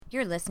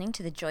You're listening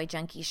to the Joy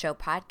Junkie Show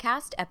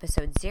podcast,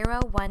 episode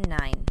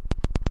 019.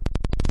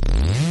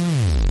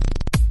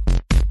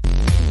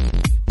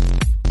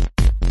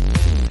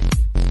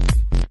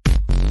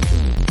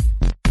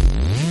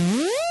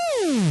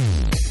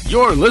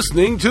 You're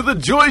listening to the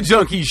Joy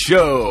Junkie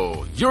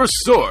Show, your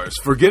source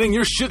for getting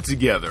your shit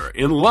together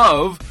in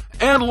love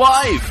and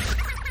life.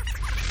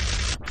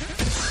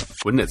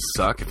 Wouldn't it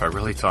suck if I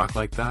really talked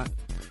like that?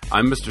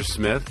 I'm Mr.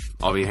 Smith.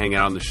 I'll be hanging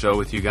out on the show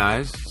with you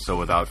guys. So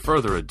without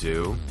further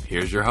ado,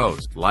 here's your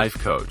host, life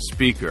coach,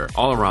 speaker,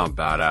 all-around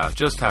badass,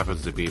 just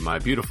happens to be my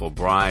beautiful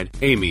bride,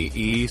 Amy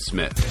E.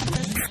 Smith.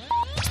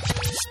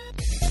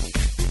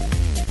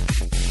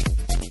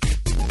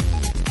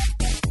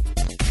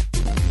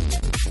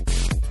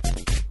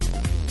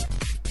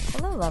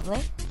 Hello,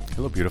 lovely.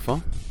 Hello,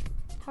 beautiful.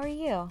 How are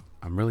you?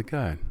 I'm really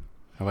good.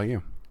 How about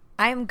you?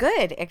 I am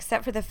good,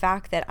 except for the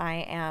fact that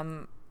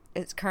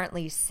it's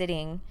currently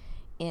sitting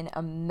in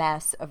a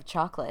mess of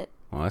chocolate.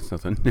 Well, that's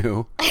nothing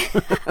new.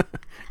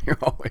 You're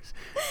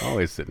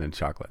always sitting in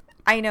chocolate.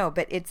 I know,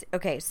 but it's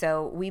okay.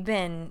 So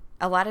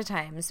a lot of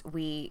times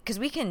because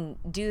we can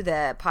do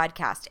the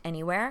podcast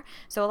anywhere.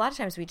 So a lot of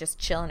times we just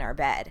chill in our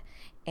bed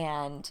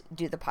and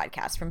do the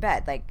podcast from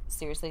bed. Like,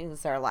 seriously,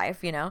 this is our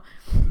life, you know?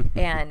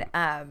 And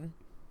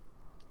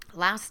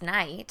last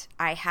night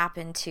I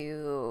happened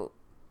to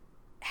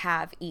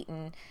have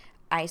eaten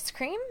ice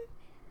cream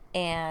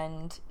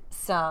and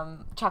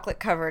some chocolate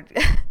covered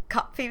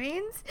coffee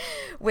beans,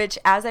 which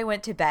as I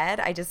went to bed,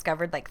 I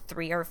discovered like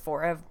 3 or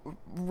 4 of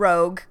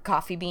rogue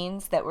coffee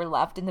beans that were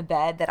left in the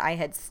bed that I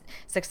had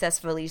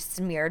successfully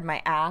smeared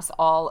my ass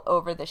all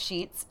over the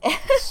sheets.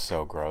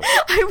 So gross.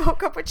 I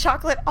woke up with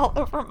chocolate all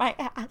over my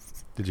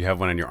ass. Did you have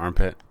one in your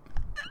armpit?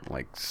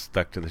 Like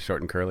stuck to the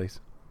short and curlies?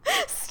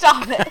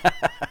 Stop it.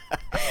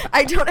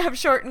 I don't have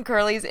short and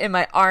curlies in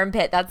my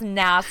armpit. That's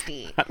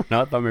nasty. I don't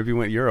know. I thought maybe you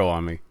went Euro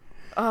on me.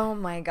 Oh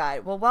my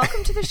God. Well,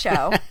 welcome to the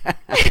show.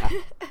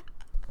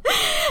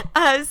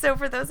 So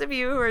for those of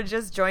you who are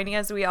just joining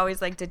us, we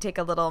always like to take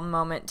a little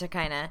moment to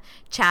kind of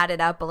chat it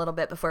up a little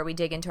bit before we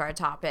dig into our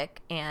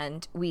topic.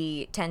 And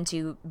we tend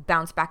to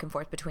bounce back and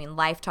forth between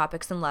life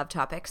topics and love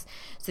topics.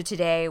 So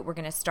today we're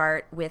going to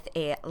start with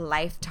a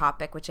life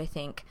topic, which I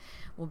think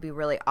will be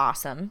really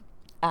awesome.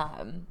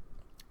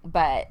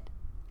 But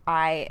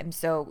I am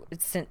so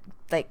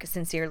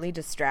sincerely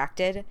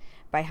distracted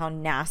by how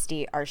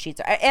nasty our sheets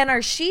are. And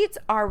our sheets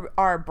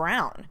are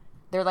brown.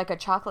 They're like a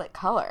chocolate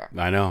color.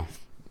 I know.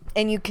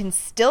 And you can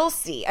still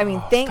see. I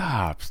mean,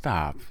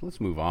 Stop. Let's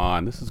move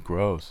on. This is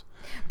gross.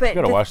 But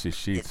we gotta wash these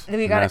sheets.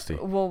 Nasty.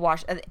 We'll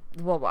wash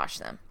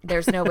them.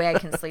 There's no way I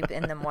can sleep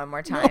in them one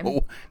more time.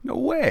 No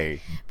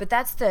way. But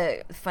that's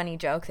the funny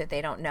joke that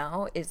they don't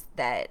know is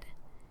that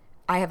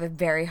I have a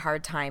very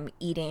hard time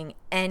eating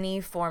any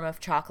form of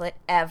chocolate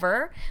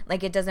ever.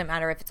 Like, it doesn't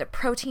matter if it's a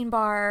protein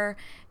bar,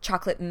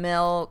 chocolate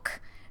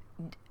milk,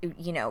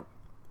 you know.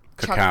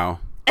 Cacao.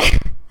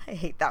 I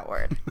hate that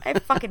word. I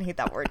fucking hate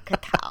that word,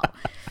 cacao.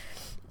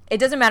 It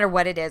doesn't matter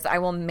what it is. I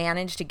will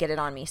manage to get it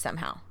on me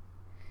somehow.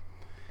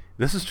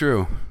 This is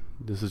true.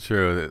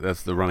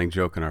 That's the running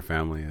joke in our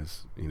family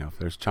is, you know, if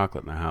there's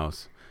chocolate in the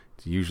house,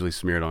 it's usually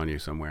smeared on you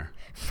somewhere.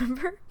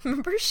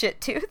 Remember Shit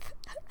Tooth?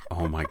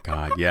 Oh my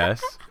God,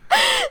 yes.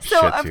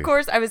 So of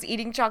course I was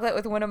eating chocolate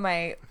with one of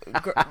my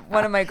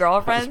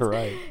girlfriends. That's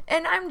right.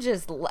 And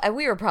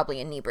we were probably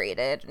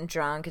inebriated and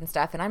drunk and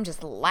stuff, and I'm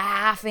just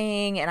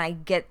laughing, and I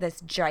get this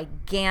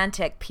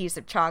gigantic piece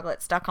of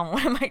chocolate stuck on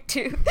one of my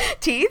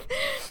teeth.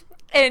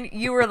 And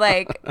you were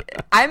like,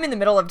 I'm in the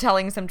middle of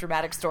telling some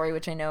dramatic story,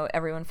 which I know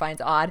everyone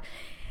finds odd.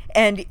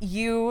 And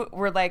you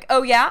were like,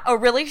 oh yeah? Oh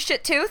really,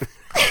 Shit Tooth?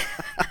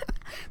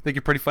 Think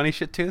you're pretty funny,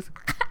 Shit Tooth?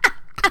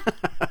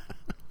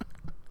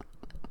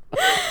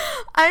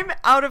 I'm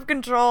out of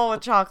control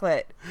with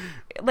chocolate.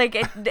 Like,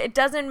 it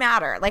doesn't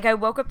matter. Like, I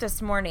woke up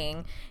this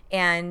morning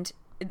and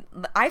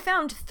I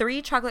found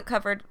 3 chocolate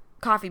covered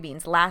coffee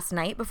beans last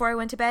night before I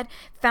went to bed.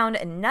 Found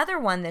another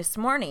one this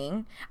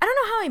morning. I don't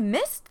know how I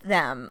missed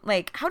them.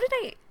 Like,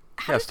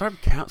 start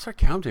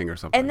counting or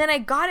something. And then I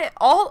got it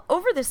all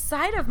over the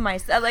side of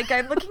myself. Like,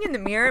 I'm looking in the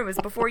mirror. It was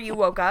before you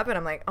woke up, and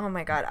I'm like, oh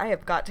my God, I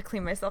have got to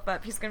clean myself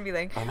up. He's gonna be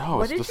like, I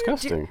know, it's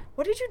disgusting.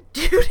 What did you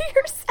do to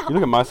yourself? You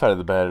look at my side of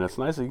the bed, and it's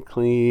nice and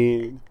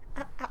clean.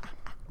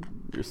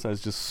 Your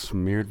side's just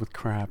smeared with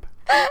crap.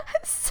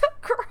 So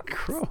gross.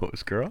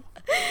 Gross, girl.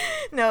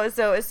 No,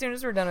 so as soon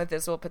as we're done with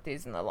this, we'll put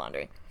these in the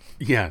laundry.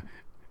 Yeah.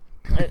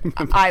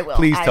 I will.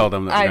 Please tell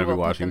them that you're going to be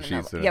washing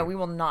sheets. Yeah, we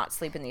will not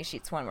sleep in these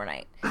sheets one more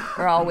night,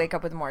 or I'll wake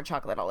up with more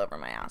chocolate all over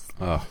my ass.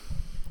 Oh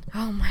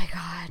my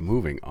God.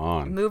 Moving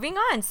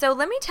on. So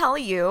let me tell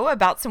you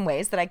about some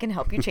ways that I can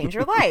help you change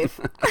your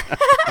life.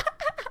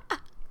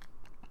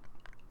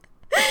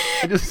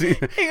 You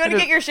want to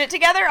get your shit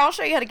together? I'll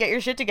show you how to get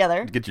your shit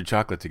together. Get your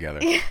chocolate together.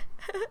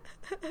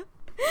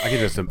 I can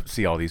just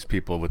see all these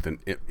people with an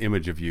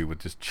image of you with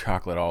just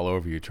chocolate all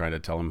over you, trying to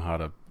tell them how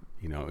to,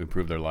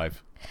 improve their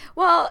life.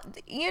 Well,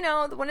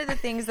 one of the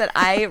things that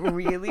I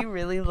really,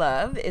 really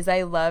love is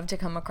I love to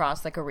come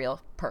across like a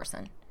real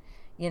person.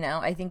 You know,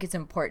 I think it's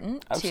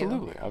important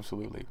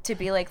absolutely to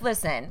be like,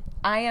 listen,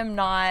 I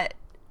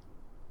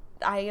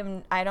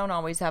don't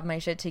always have my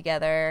shit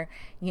together.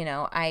 You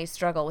know, I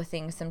struggle with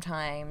things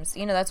sometimes.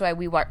 You know, that's why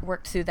we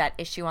worked through that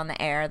issue on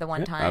the air the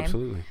one time.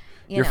 Absolutely.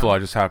 Your flaw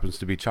just happens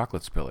to be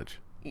chocolate spillage.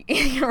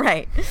 You're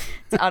right.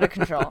 It's out of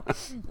control.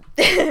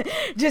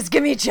 Just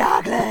give me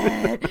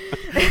chocolate.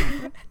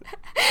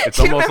 It's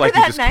almost like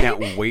you just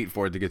can't wait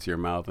for it to get to your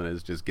mouth, and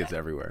it just gets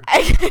everywhere.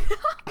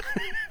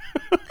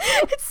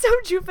 It's so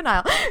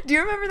juvenile. Do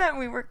you remember that when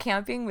we were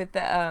camping with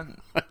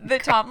the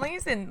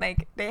Tomleys, and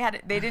like they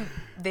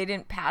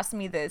didn't pass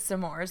me the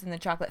s'mores and the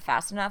chocolate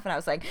fast enough, and I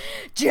was like,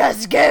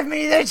 just give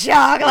me the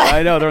chocolate.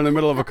 I know, they're in the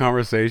middle of a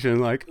conversation,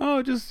 like,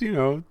 oh, just, you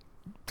know,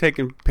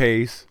 taking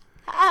pace.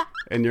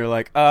 And you're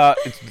like,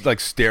 it's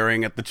like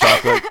staring at the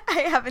chocolate.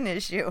 I have an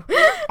issue,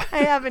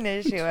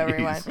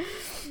 everyone.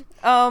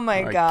 Oh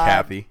my God.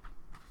 Kathy.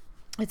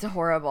 It's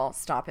horrible.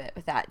 Stop it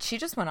with that. She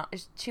just went off.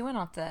 She went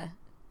off the...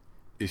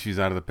 She's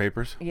out of the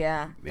papers?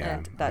 Yeah.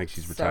 Yeah, I think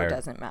she's retired. So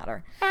doesn't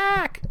matter.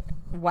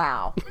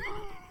 Wow.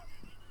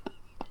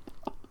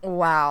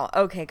 Wow.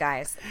 Okay,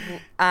 guys.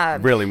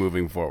 Really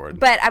moving forward.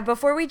 But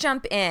before we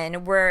jump in,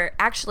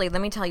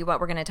 let me tell you what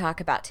we're going to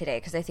talk about today,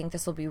 because I think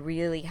this will be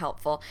really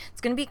helpful.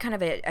 It's going to be kind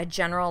of a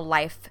general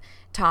life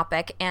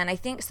topic, and I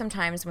think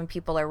sometimes when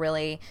people are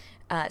really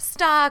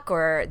stuck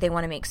or they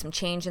want to make some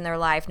change in their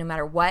life, no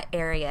matter what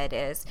area it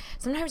is,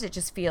 sometimes it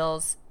just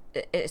feels,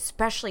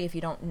 especially if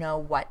you don't know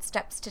what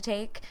steps to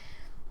take,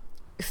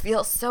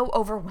 feels so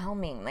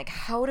overwhelming. Like,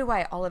 how do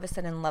I all of a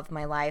sudden love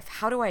my life?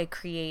 How do I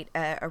create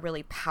a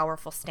really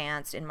powerful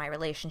stance in my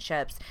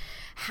relationships?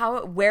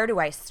 Where do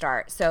I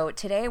start? So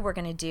today we're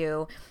going to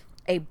do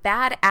a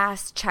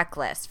badass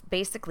checklist,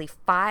 basically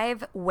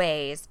 5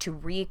 ways to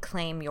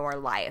reclaim your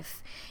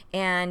life,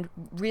 and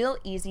real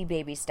easy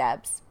baby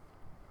steps.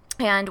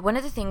 And one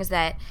of the things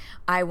that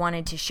I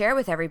wanted to share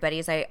with everybody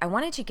is I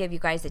wanted to give you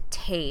guys a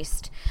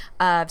taste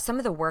of some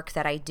of the work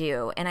that I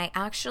do. And I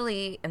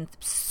actually am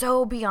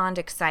so beyond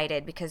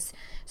excited because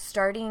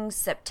starting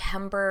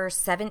September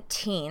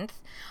 17th,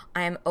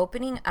 I am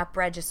opening up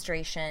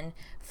registration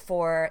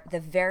for the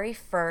very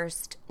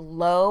first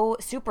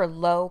super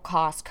low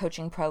cost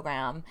coaching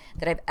program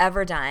that I've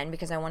ever done,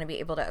 because I want to be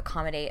able to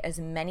accommodate as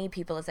many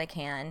people as I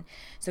can.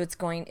 So it's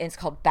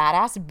called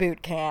Badass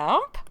Boot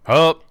Camp.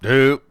 Up,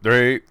 2,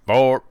 3,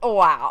 4.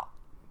 Wow.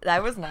 I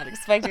was not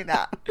expecting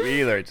that.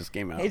 Me either. It just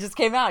came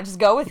out. Just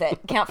go with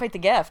it. Can't fight the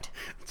gift.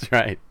 That's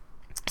right.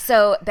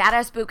 So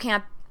Badass Boot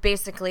Camp,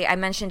 basically, I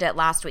mentioned it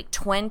last week,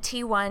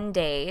 21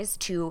 days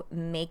to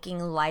making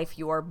life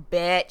your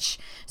bitch.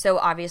 So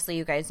obviously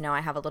you guys know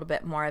I have a little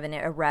bit more of an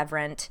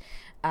irreverent,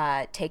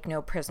 take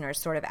no prisoners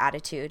sort of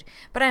attitude.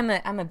 But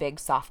I'm a big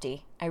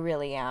softie. I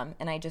really am.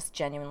 And I just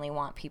genuinely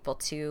want people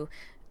to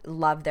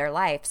love their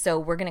life. So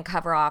we're going to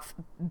cover off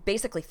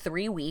basically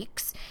 3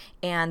 weeks,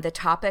 and the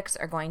topics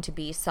are going to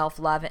be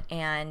self-love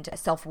and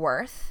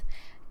self-worth,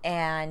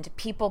 and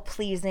people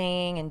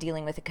pleasing, and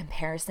dealing with a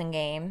comparison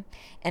game.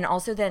 And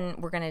also then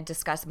we're going to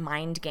discuss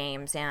mind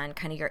games and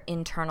kind of your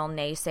internal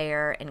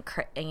naysayer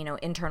and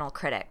internal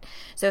critic.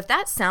 So if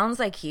that sounds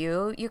like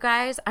you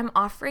guys, I'm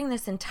offering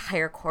this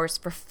entire course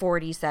for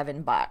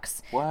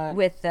 $47. What?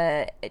 With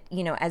the,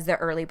 as the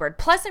early bird.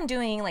 Plus I'm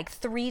doing like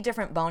 3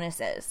 different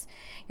bonuses.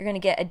 You're going to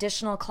get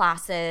additional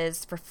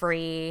classes for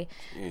free.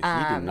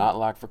 Jeez, you do not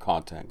lack for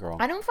content, girl.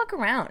 I don't fuck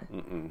around.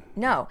 Mm-mm.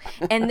 No.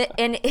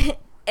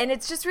 And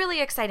it's just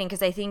really exciting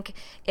because I think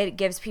it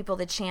gives people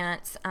the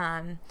chance,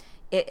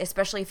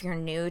 especially if you're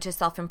new to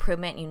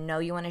self-improvement,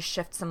 you want to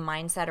shift some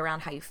mindset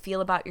around how you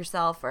feel about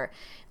yourself,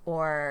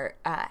 or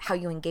how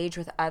you engage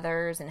with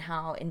others and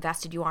how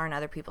invested you are in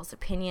other people's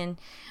opinion.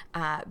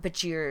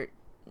 But you're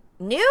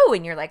new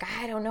and you're like,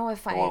 I don't know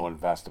if I want to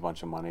invest a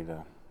bunch of money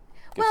to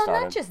get started.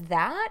 Not just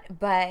that,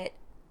 but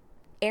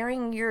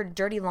airing your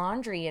dirty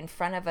laundry in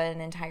front of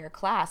an entire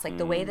class. Like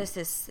the way this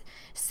is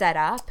set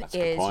up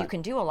is you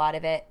can do a lot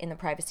of it in the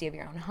privacy of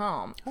your own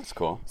home. That's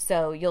cool.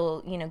 So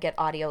you'll, get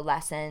audio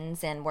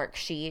lessons and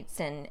worksheets,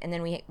 and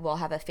then we'll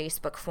have a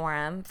Facebook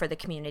forum for the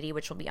community,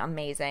 which will be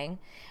amazing.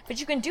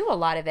 But you can do a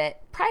lot of it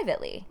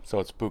privately.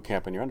 So it's boot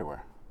camp in your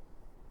underwear.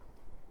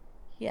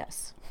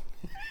 Yes.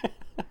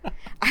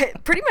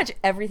 Pretty much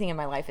everything in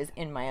my life is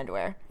in my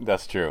underwear.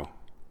 That's true.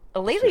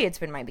 Lately, it's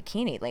been my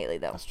bikini lately,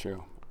 though. That's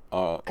true.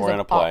 Or in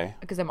a play.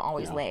 Because I'm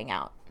always laying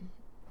out.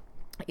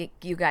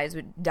 You guys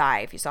would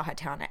die if you saw how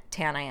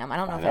tan I am. I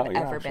don't know if I've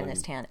ever been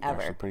this tan, ever.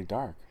 You're actually pretty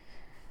dark.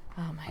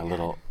 Oh, my God. A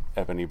little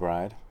ebony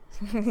bride.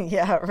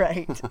 Yeah,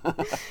 right.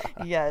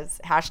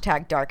 Yes.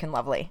 # dark and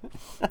lovely.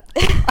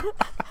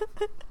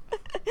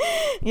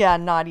 Yeah,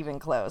 not even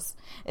close.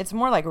 It's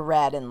more like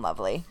red and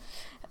lovely.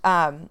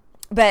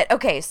 But,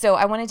 okay, so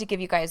I wanted to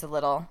give you guys a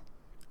little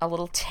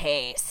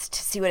taste.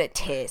 See what it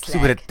tastes like. See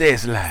what it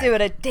tastes like. See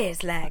what it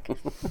tastes like.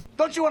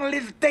 Don't you want a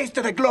little taste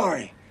of the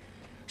glory?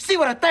 See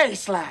what it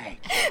tastes like.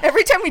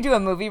 Every time we do a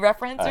movie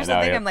reference or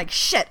something, yeah. I'm like,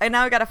 shit,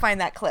 now I got to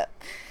find that clip.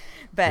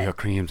 But your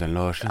creams and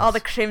lotions. All the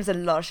creams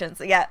and lotions.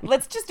 Yeah,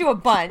 let's just do a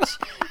bunch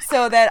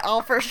so that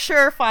I'll for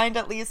sure find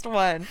at least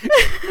one.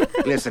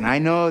 Listen, I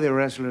know the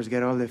wrestlers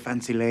get all the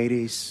fancy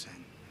ladies,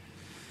 and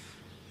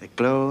the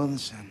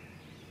clothes, and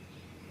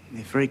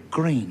the free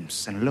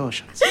creams and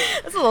lotions.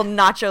 That's a little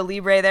Nacho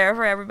Libre there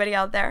for everybody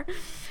out there.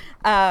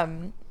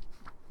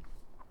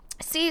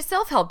 See,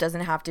 self-help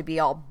doesn't have to be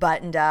all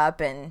buttoned up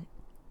and,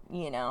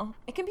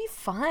 it can be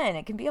fun.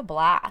 It can be a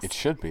blast. It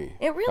should be.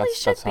 It really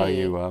should be. That's how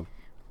you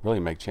really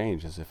make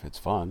change, is if it's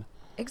fun.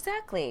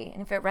 Exactly.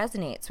 And if it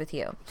resonates with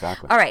you.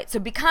 Exactly. All right. So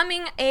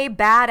becoming a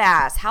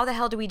badass. How the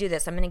hell do we do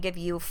this? I'm going to give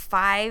you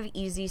 5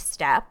 easy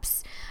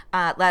steps,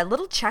 a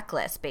little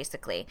checklist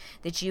basically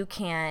that you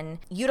can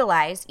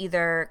utilize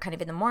either kind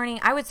of in the morning.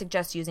 I would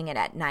suggest using it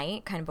at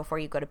night, kind of before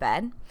you go to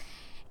bed.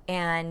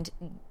 And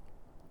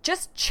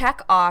just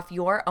check off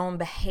your own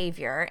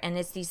behavior. And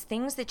it's these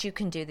things that you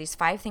can do, these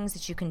 5 things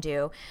that you can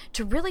do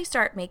to really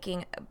start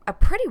making a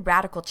pretty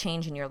radical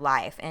change in your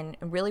life and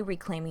really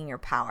reclaiming your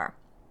power.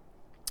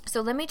 So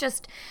let me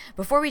just,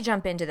 before we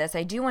jump into this,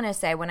 I do want to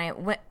say when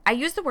I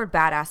use the word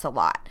badass a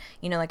lot,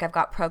 like I've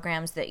got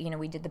programs that,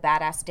 we did the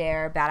Badass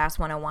Dare, Badass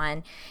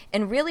 101,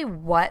 and really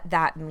what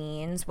that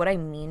means, what I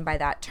mean by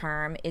that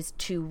term is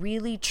to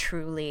really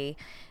truly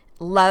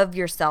love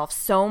yourself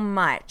so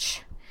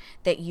much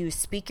that you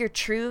speak your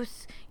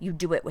truth, you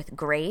do it with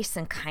grace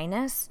and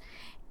kindness,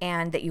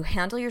 and that you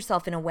handle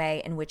yourself in a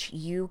way in which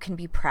you can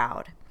be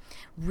proud,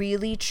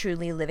 really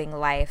truly living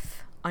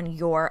life on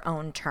your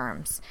own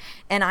terms.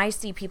 And I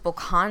see people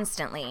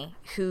constantly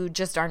who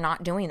just are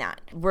not doing that.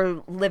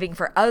 We're living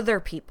for other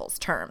people's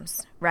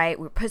terms, right?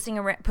 We're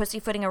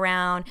pussyfooting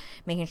around,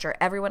 making sure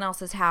everyone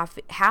else is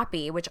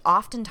happy, which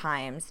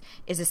oftentimes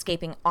is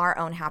escaping our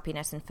own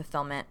happiness and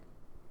fulfillment,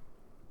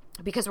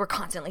 because we're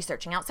constantly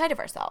searching outside of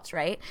ourselves,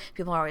 right?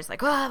 People are always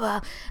like, oh,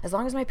 well, as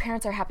long as my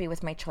parents are happy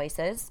with my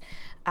choices,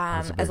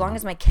 as long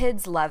as my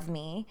kids love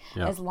me,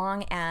 as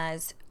long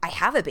as I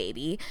have a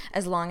baby,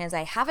 as long as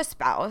I have a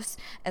spouse,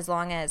 as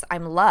long as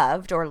I'm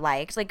loved or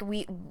liked. Like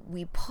we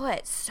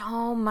put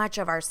so much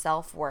of our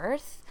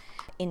self-worth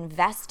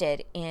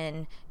invested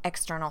in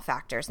external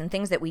factors and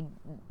things that we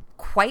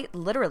quite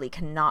literally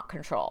cannot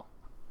control,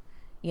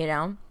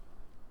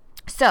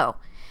 So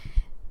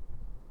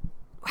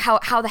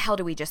how the hell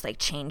do we just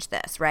change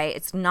this, right?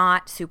 It's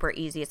not super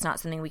easy. It's not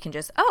something we can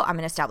just, I'm going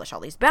to establish all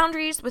these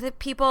boundaries with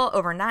people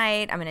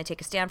overnight. I'm going to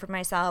take a stand for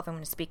myself. I'm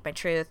going to speak my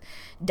truth.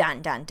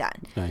 Done.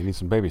 Yeah, you need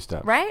some baby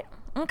steps. Right?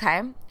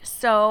 Okay.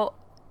 So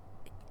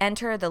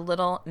enter the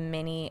little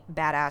mini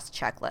badass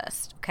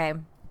checklist, okay?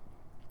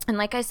 And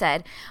like I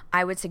said,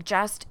 I would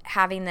suggest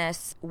having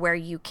this where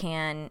you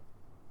can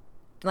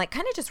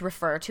kind of just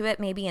refer to it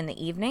maybe in the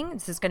evening.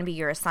 This is going to be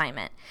your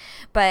assignment.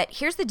 But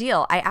here's the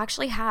deal. I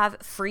actually have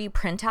free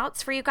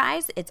printouts for you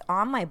guys. It's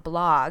on my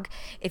blog.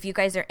 If you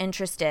guys are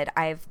interested,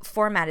 I've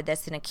formatted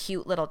this in a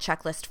cute little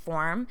checklist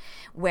form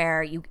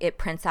where it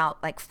prints out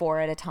 4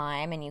 at a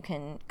time and you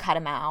can cut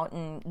them out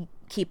and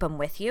keep them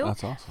with you.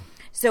 That's awesome.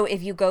 So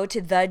if you go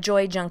to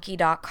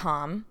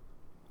thejoyjunkie.com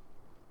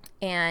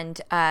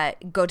and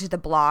go to the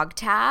blog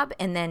tab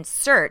and then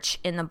search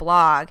in the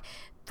blog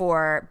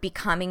for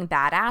Becoming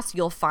Badass,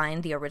 you'll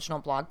find the original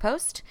blog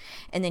post,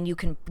 and then you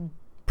can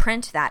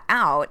print that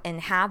out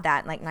and have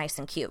that nice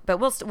and cute. But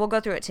we'll go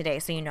through it today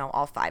so you know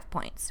all 5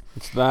 points.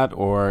 It's that,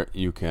 or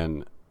you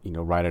can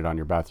write it on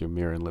your bathroom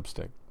mirror in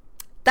lipstick.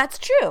 That's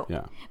true.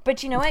 Yeah.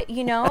 But you know what?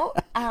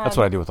 That's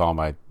what I do with all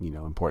my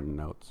important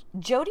notes.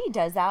 Jody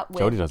does that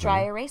with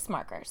dry erase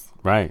markers.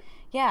 Right.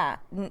 Yeah.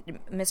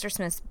 Mr.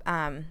 Smith's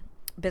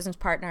business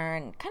partner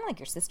and kind of like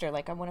your sister,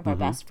 one of our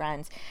best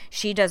friends,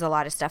 she does a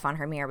lot of stuff on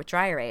her mirror with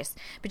dry erase.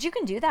 But you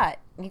can do that.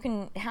 You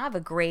can have a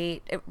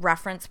great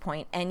reference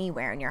point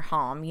anywhere in your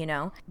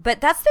home,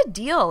 But that's the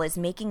deal, is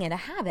making it a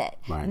habit,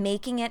 right.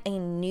 Making it a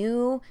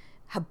new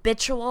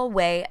habitual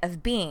way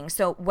of being.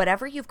 So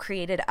whatever you've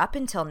created up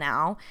until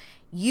now,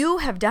 you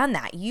have done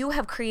that. You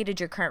have created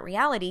your current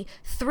reality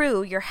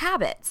through your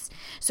habits.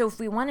 So if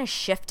we want to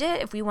shift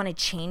it, if we want to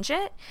change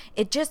it,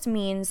 it just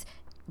means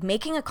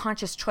making a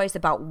conscious choice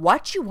about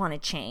what you want to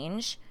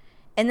change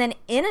and then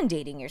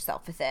inundating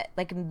yourself with it,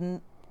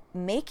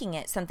 making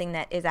it something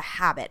that is a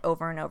habit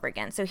over and over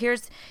again. So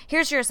here's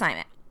your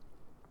assignment.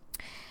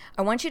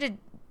 I want you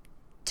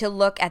to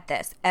look at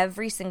this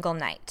every single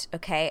night,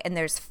 okay? And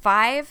there's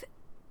five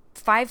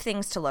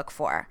things to look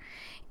for.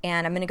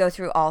 And I'm going to go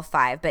through all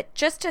 5, but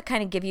just to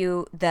kind of give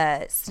you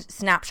the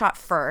snapshot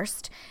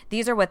first,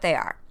 these are what they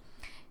are.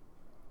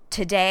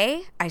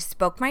 Today, I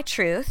spoke my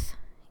truth,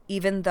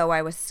 even though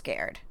I was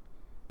scared.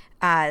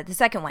 The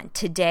second one,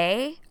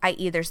 today I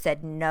either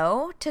said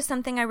no to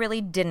something I really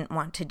didn't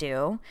want to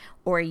do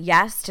or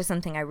yes to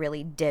something I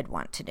really did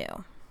want to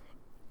do.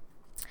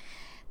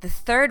 The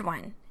third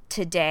one,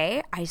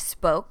 today I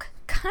spoke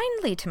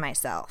kindly to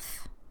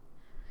myself.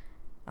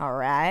 All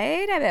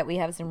right, I bet we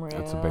have some room.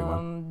 That's a big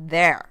one.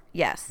 There,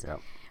 yes.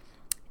 Yep.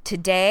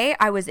 Today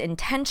I was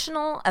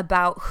intentional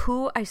about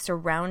who I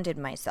surrounded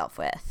myself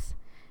with.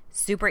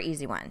 Super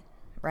easy one.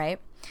 right?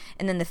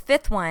 And then the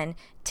fifth one,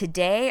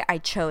 today I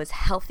chose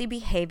healthy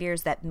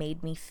behaviors that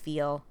made me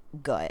feel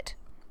good.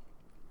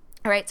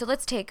 All right, so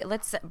let's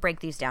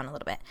break these down a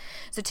little bit.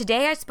 So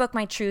today I spoke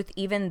my truth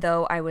even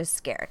though I was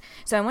scared.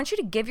 So I want you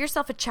to give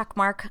yourself a check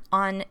mark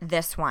on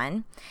this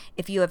one.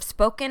 If you have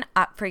spoken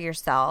up for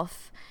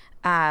yourself,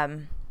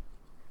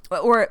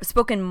 or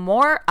spoken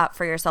more up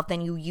for yourself than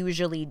you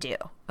usually do,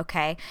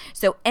 okay?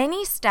 So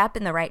any step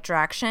in the right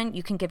direction,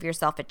 you can give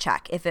yourself a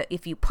check.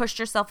 If you pushed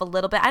yourself a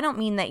little bit, I don't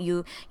mean that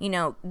you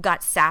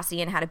got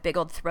sassy and had a big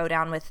old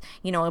throwdown with,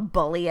 a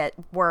bully at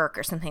work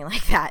or something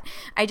like that.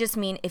 I just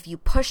mean if you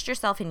pushed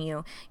yourself and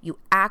you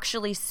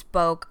actually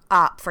spoke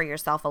up for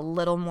yourself a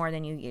little more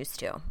than you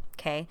used to,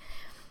 okay?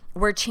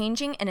 We're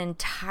changing an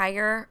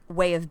entire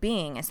way of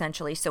being,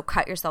 essentially, so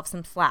cut yourself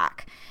some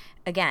slack.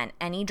 Again,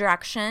 any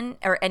direction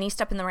or any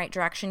step in the right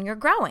direction, you're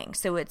growing.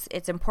 So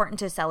it's important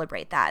to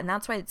celebrate that. And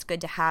that's why it's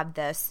good to have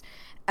this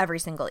every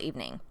single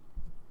evening.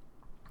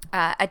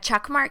 A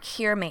check mark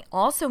here may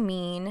also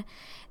mean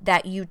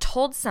that you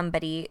told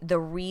somebody the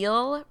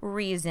real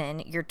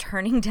reason you're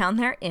turning down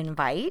their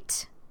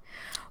invite.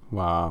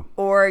 Wow.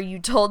 Or you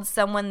told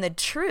someone the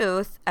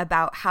truth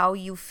about how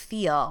you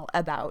feel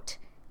about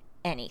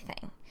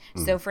anything.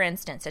 So for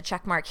instance, a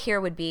check mark here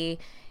would be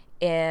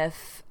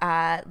if,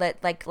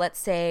 let's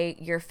say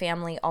your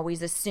family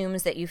always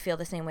assumes that you feel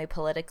the same way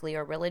politically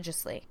or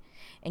religiously,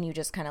 and you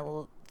just kind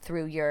of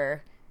through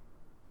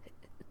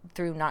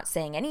not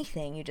saying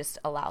anything, you just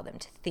allow them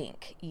to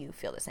think you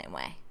feel the same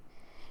way.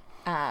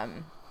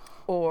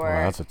 Or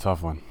that's a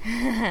tough one.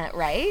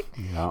 Right?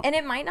 Yeah. And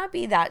it might not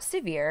be that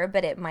severe,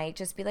 but it might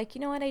just be like,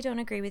 I don't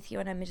agree with you,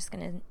 and I'm just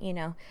going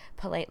to,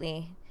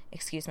 politely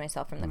excuse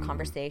myself from the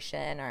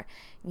conversation. Or,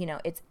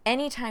 it's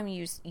anytime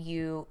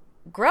you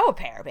grow a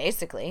pair,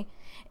 basically,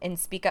 and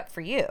speak up for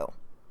you.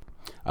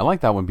 I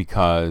like that one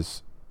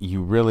because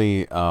you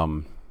really,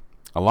 a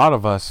lot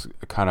of us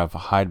kind of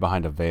hide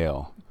behind a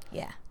veil.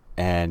 Yeah.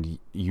 And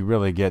you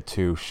really get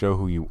to show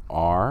who you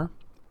are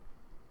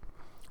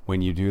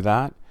when you do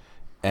that.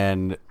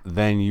 And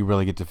then you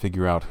really get to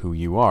figure out who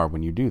you are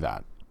when you do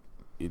that.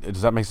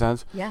 Does that make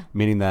sense? Yeah.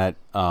 Meaning that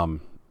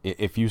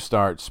if you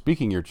start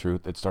speaking your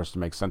truth, it starts to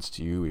make sense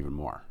to you even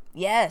more.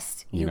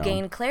 Yes, you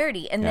gain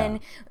clarity. And then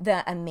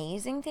the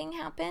amazing thing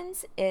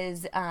happens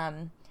is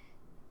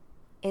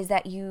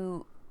that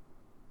you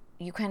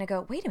kind of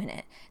go, wait a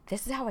minute,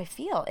 this is how I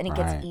feel. And it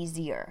gets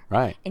easier.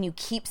 Right. And you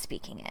keep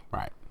speaking it.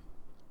 Right.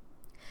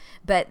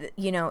 But,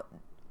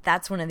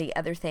 that's one of the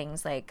other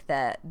things, like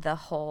the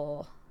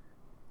whole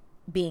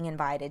being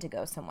invited to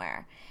go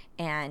somewhere.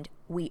 And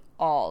we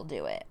all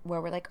do it,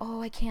 where we're like,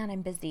 oh, I can't,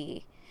 I'm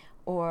busy.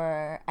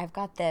 Or I've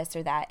got this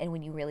or that. And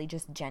when you really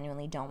just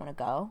genuinely don't want to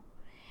go.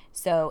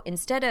 So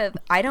instead of,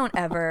 I'm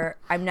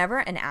never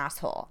an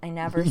asshole. I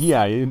never.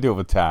 Yeah, you do it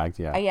with tact.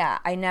 Yeah. Yeah.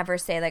 I never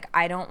say like,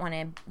 I don't want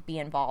to be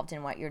involved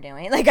in what you're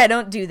doing. Like I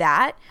don't do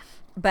that,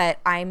 but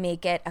I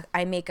make a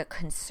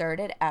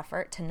concerted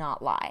effort to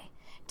not lie,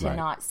 to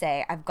not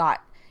say I've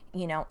got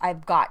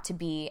to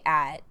be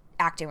at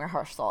acting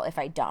rehearsal if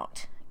I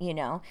don't,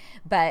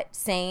 but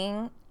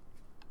saying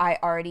I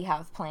already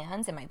have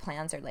plans and my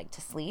plans are like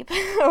to sleep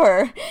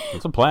or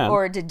it's a plan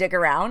or to dig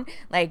around.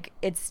 Like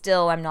it's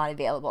still, I'm not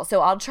available.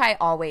 So I'll try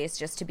always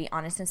just to be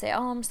honest and say,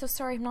 oh, I'm so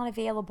sorry, I'm not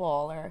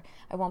available, or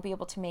I won't be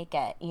able to make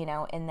it,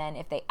 and then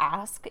if they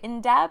ask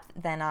in depth,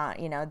 then,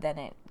 then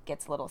it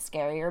gets a little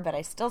scarier, but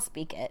I still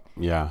speak it.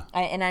 Yeah.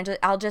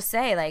 I'll just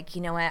say like,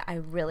 you know what?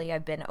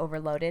 I've been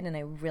overloaded and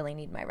I really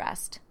need my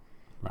rest.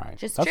 Right.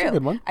 Just That's true. a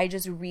good one. I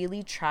just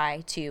really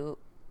try to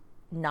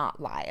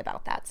not lie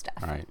about that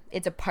stuff. Right.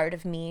 It's a part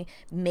of me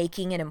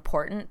making it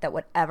important that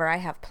whatever I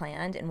have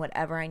planned and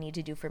whatever I need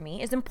to do for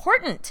me is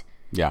important.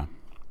 Yeah.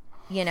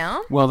 Even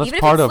Well, that's if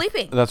part it's of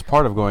sleeping. That's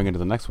part of going into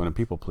the next one and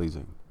people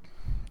pleasing.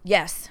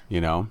 Yes.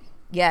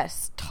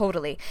 Yes,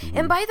 totally. Mm-hmm.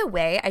 And by the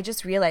way, I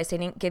just realized I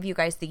didn't give you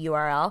guys the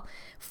URL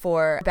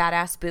for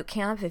Badass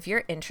Bootcamp. If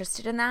you're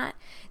interested in that,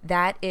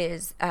 that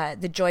is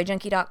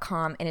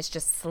thejoyjunkie.com, and it's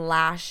just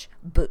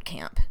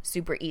 /bootcamp.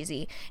 Super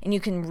easy. And you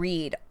can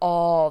read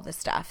all the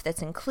stuff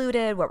that's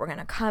included, what we're going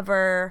to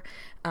cover,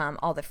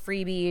 all the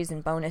freebies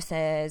and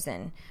bonuses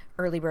and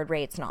early bird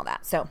rates and all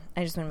that. So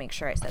I just want to make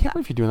sure I said that. I can't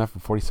believe you're doing that for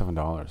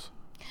 $47.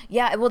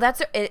 Yeah, well,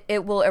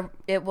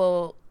 it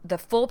will. The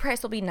full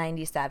price will be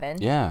 $97.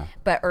 Yeah.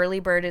 But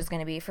early bird is going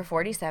to be for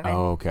 $47.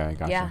 Oh, okay.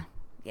 Gotcha.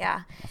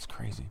 Yeah. That's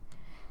crazy.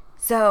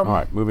 So. All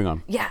right, moving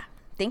on. Yeah.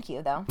 Thank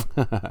you, though.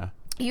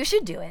 You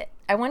should do it.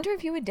 I wonder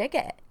if you would dig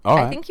it. All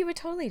right. I think you would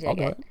totally dig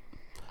do it. it.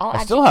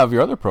 I still have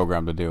your other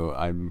program to do.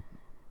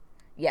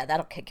 Yeah,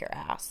 that'll kick your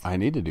ass. I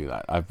need to do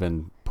that. I've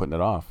been putting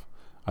it off.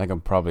 I think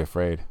I'm probably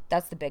afraid.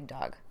 That's the big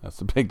dog. That's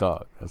the big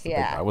dog. That's the big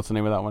dog. What's the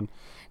name of that one?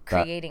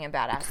 Creating a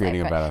Badass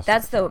Creating Life. a Badass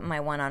That's Life. my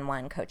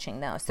one-on-one coaching,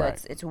 though. So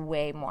Right. it's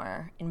way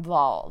more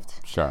involved.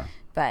 Sure.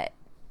 But,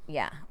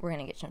 yeah, we're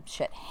going to get some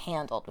shit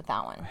handled with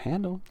that one.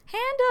 Handled.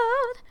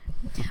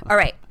 All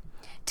right.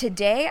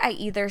 Today I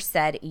either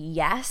said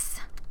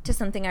yes to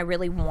something I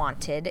really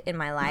wanted in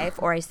my life,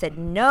 or I said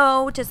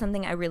no to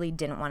something I really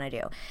didn't want to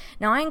do.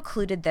 Now, I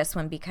included this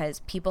one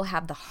because people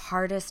have the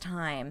hardest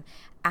time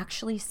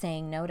actually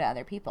saying no to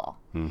other people.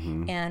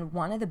 Mm-hmm. And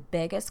one of the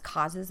biggest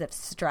causes of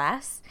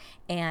stress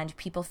and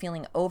people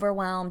feeling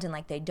overwhelmed and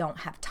like they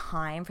don't have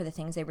time for the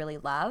things they really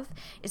love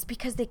is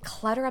because they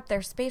clutter up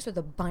their space with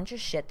a bunch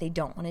of shit they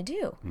don't want to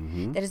do.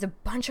 Mm-hmm. That is a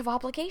bunch of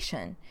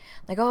obligation.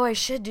 Like, oh, I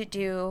should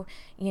do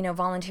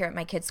volunteer at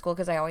my kid's school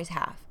because I always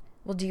have.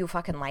 Well, do you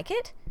fucking like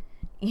it?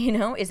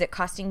 Is it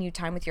costing you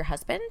time with your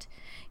husband?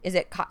 Is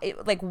it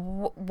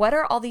what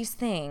are all these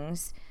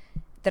things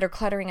that are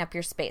cluttering up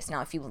your space?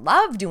 Now, if you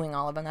love doing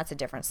all of them, that's a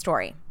different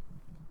story.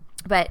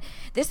 But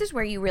this is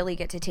where you really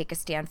get to take a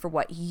stand for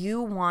what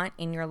you want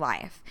in your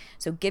life.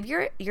 So give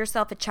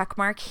yourself a check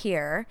mark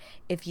here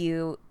if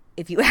you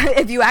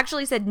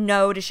actually said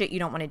no to shit you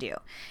don't want to do.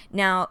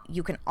 Now,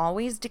 you can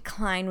always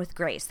decline with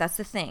grace. That's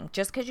the thing.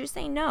 Just because you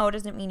say no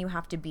doesn't mean you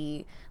have to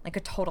be like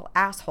a total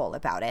asshole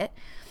about it.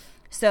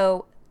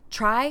 So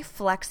try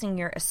flexing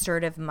your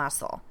assertive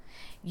muscle.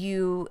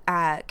 You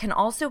can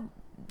also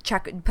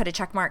put a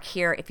check mark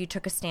here if you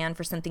took a stand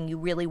for something you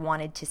really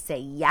wanted to say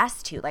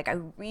yes to. Like, I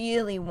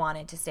really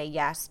wanted to say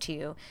yes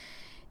to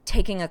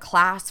taking a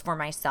class for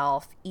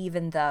myself,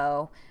 even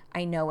though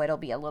I know it'll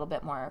be a little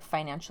bit more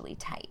financially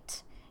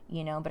tight,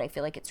 but I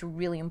feel like it's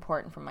really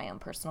important for my own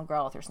personal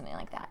growth or something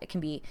like that. It can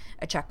be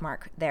a check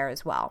mark there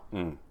as well.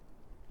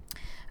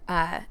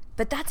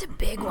 But that's a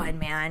big one,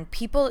 man.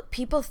 People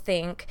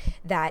think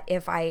that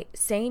if I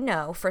say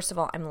no, first of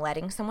all, I'm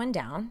letting someone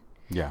down.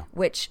 Yeah.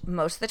 Which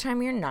most of the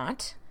time you're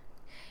not.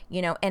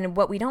 And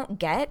what we don't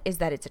get is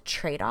that it's a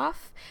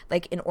trade-off.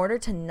 Like, in order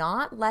to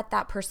not let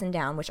that person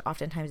down, which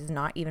oftentimes is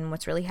not even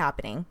what's really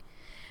happening,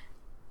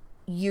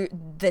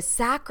 the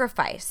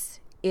sacrifice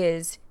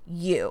is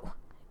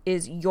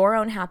your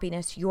own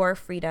happiness, your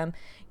freedom,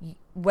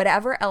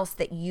 whatever else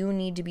that you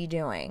need to be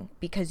doing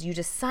because you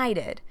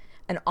decided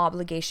an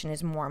obligation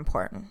is more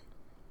important,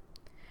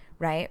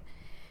 right?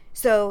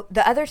 So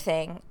the other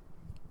thing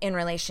in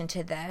relation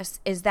to this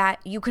is that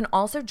you can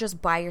also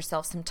just buy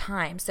yourself some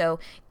time. So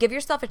give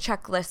yourself a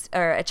checklist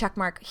or a check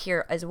mark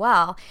here as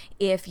well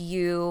if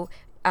you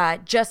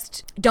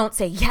just don't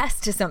say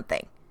yes to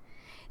something.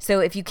 So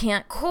if you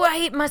can't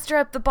quite muster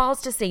up the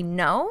balls to say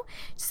no,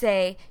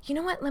 say, you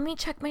know what, let me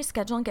check my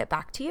schedule and get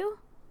back to you.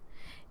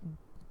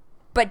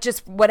 But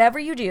just whatever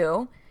you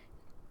do,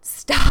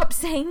 stop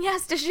saying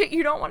yes to shit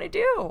you don't want to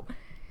do.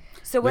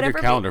 So whatever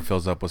your calendar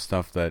fills up with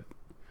stuff that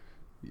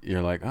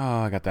you're like, oh,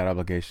 I got that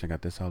obligation, I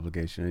got this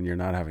obligation, and you're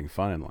not having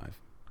fun in life.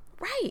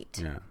 Right.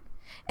 Yeah.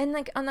 And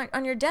like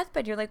on your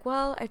deathbed, you're like,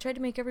 well, I tried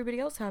to make everybody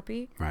else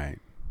happy. Right.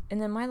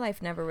 And then my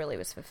life never really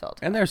was fulfilled.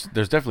 And there's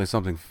definitely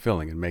something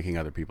fulfilling in making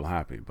other people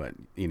happy, but,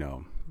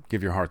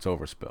 give your heart's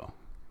overspill.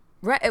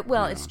 Right.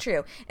 Well, it's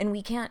true. And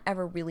we can't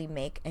ever really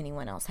make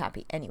anyone else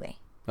happy anyway.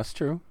 That's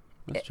true.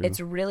 It's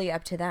really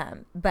up to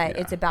them. But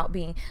it's about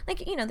being,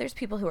 like, there's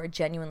people who are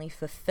genuinely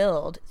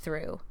fulfilled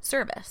through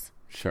service.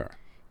 Sure.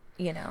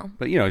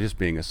 But, just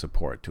being a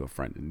support to a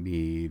friend in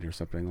need or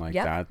something like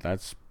that,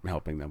 that's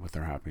helping them with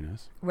their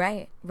happiness.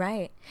 Right.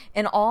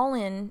 And all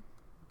in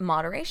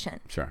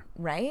moderation. Sure.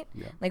 Right?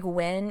 Yeah. Like,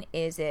 when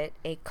is it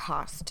a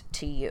cost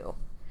to you?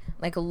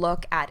 Like,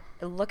 look at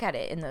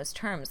it in those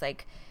terms.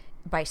 Like,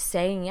 by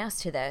saying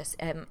yes to this,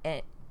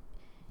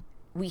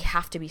 we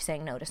have to be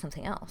saying no to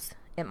something else.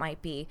 It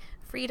might be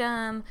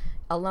freedom,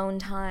 alone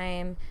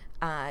time,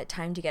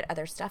 time to get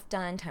other stuff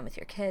done, time with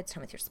your kids,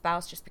 time with your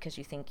spouse, just because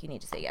you think you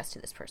need to say yes to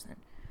this person.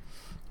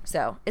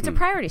 So it's a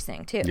priorities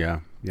thing too.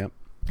 Yeah. Yep.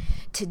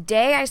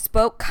 Today I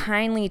spoke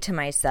kindly to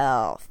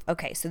myself.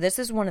 Okay, so this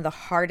is one of the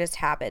hardest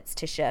habits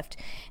to shift.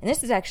 And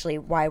this is actually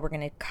why we're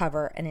going to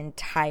cover an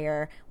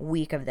entire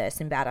week of this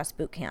in Badass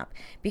Boot Camp.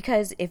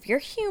 Because if you're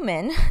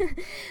human,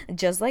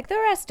 just like the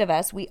rest of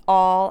us, we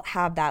all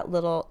have that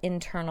little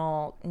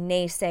internal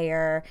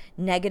naysayer,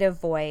 negative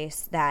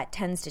voice that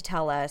tends to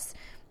tell us,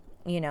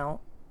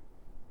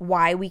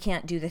 why we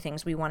can't do the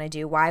things we want to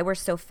do, why we're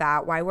so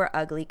fat, why we're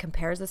ugly,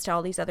 compares us to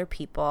all these other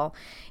people.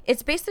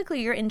 It's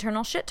basically your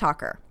internal shit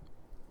talker.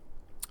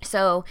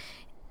 So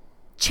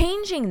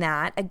changing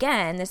that,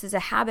 again, this is a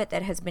habit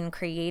that has been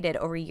created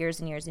over years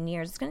and years and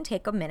years. It's going to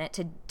take a minute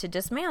to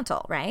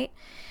dismantle, right?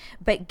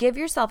 But give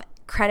yourself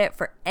credit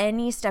for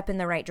any step in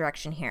the right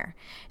direction here.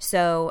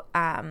 So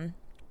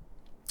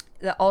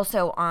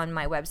also on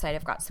my website,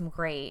 I've got some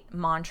great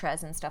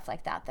mantras and stuff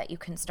like that you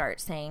can start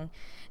saying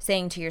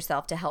to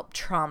yourself to help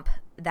trump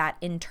that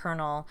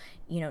internal,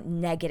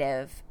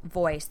 negative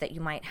voice that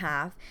you might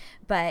have.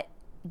 But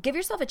give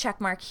yourself a check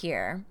mark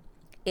here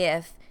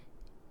if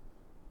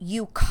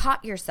you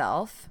caught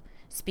yourself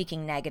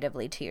speaking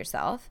negatively to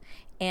yourself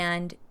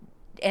and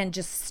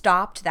just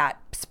stopped that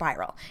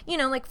spiral.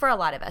 Like for a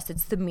lot of us,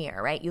 it's the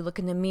mirror, right? You look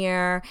in the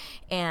mirror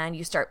and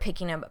you start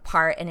picking them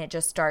apart and it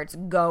just starts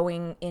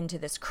going into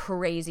this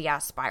crazy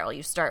ass spiral.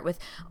 You start with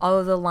all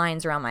of the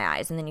lines around my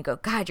eyes and then you go,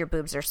 God, your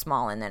boobs are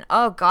small. And then,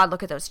 oh God,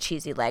 look at those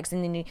cheesy legs.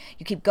 And then you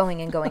keep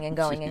going and going and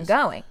going and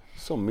going.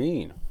 So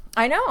mean.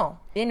 I know.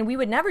 And we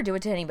would never do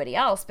it to anybody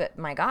else, but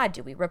my God,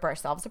 do we rip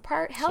ourselves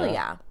apart? Hell Sure.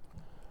 yeah.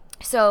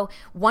 So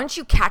once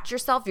you catch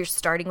yourself, you're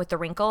starting with the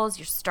wrinkles.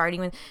 You're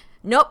starting with,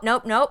 nope.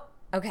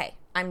 Okay,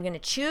 I'm going to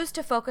choose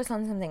to focus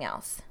on something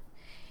else.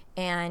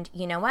 And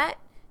you know what?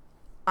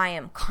 I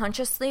am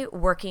consciously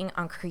working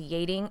on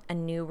creating a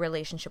new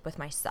relationship with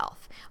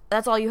myself.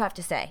 That's all you have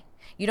to say.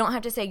 You don't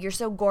have to say, you're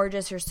so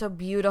gorgeous, you're so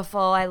beautiful,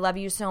 I love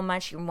you so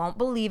much. You won't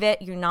believe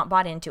it. You're not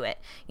bought into it.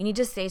 You need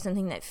to say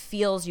something that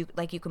feels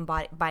like you can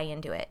buy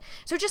into it.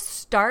 So just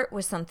start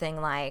with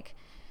something like,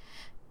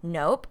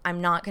 nope,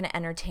 I'm not going to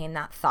entertain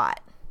that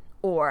thought.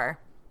 Or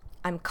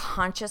I'm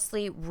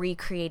consciously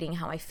recreating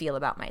how I feel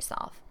about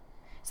myself.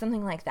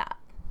 Something like that.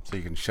 So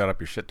you can shut up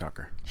your shit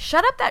talker.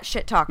 Shut up that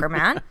shit talker,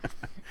 man.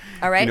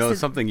 All right. You know, so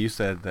something you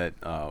said that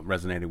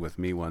resonated with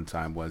me one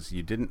time was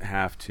you didn't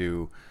have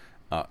to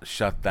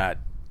shut that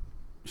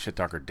shit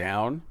talker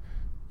down.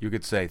 You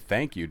could say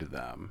thank you to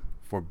them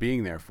for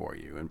being there for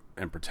you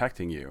and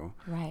protecting you.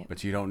 Right.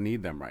 But you don't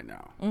need them right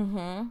now.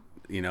 Mm-hmm.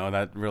 You know,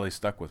 that really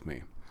stuck with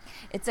me.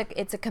 It's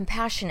a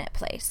compassionate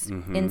place.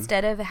 Mm-hmm.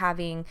 Instead of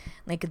having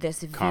like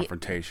this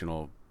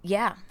confrontational.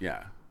 Yeah.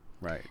 Yeah.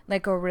 Right.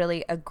 Like a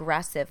really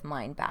aggressive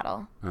mind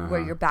battle where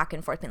you're back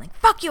and forth being like,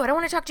 fuck you, I don't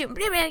want to talk to you.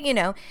 You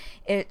know,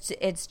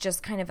 it's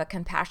just kind of a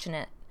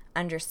compassionate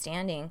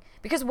understanding,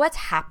 because what's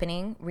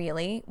happening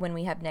really when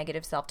we have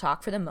negative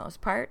self-talk, for the most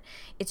part,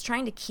 it's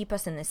trying to keep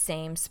us in the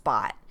same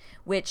spot,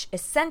 which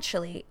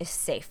essentially is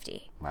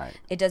safety. Right.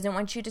 It doesn't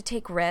want you to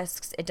take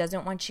risks. It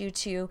doesn't want you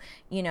to,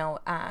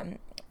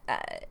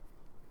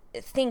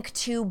 think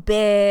too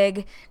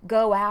big,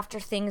 go after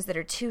things that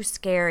are too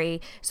scary.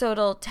 So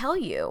it'll tell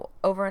you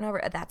over and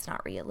over, that's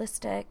not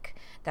realistic.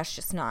 That's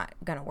just not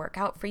going to work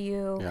out for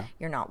you. Yeah.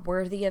 You're not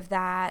worthy of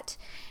that.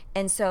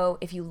 And so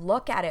if you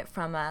look at it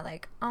from a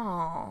like,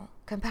 oh,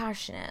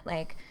 compassionate,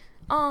 like,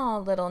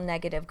 oh, little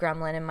negative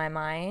gremlin in my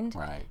mind,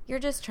 right, you're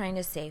just trying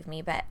to save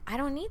me, but I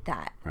don't need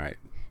that. Right.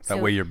 That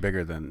way you're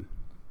bigger than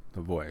the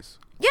voice.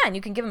 Yeah, and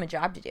you can give them a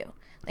job to do.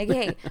 Like,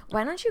 hey,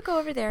 why don't you go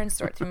over there and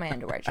sort through my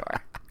underwear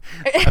drawer?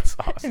 That's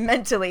awesome.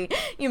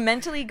 You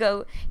mentally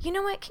go, you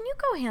know what? Can you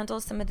go handle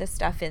some of this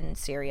stuff in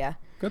Syria?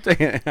 Go take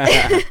Go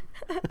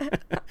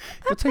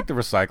take the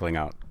recycling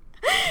out.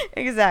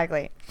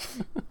 Exactly.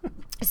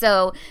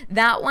 So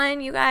that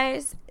one, you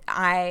guys,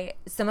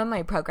 some of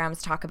my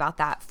programs talk about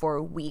that for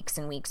weeks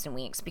and weeks and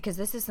weeks, because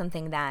this is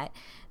something that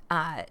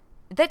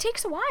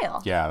takes a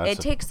while. Yeah, it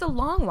takes a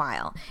long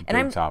while.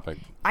 Big topic.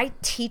 I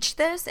teach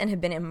this and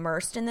have been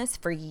immersed in this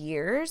for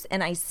years,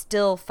 and I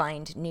still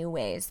find new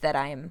ways that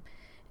I'm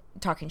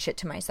talking shit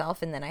to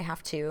myself, and then I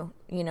have to,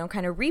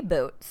 kind of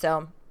reboot.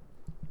 So,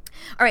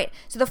 all right.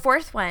 So the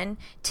fourth one,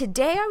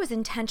 today I was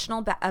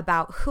intentional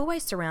about who I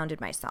surrounded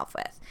myself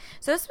with.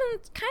 So this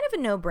one's kind of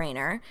a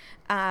no-brainer.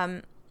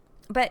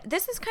 But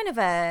this is kind of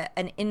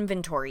an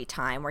inventory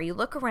time where you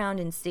look around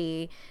and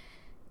see,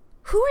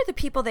 who are the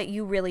people that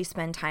you really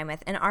spend time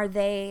with? And are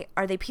they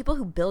people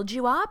who build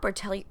you up or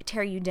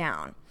tear you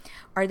down?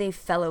 Are they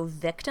fellow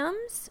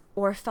victims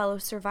or fellow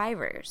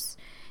survivors?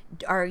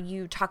 Are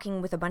you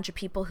talking with a bunch of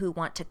people who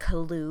want to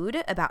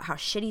collude about how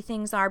shitty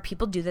things are?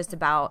 People do this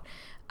about,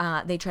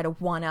 they try to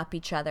one-up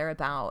each other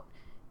about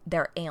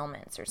their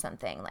ailments or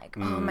something, like,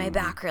 oh, my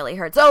back really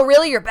hurts. Oh,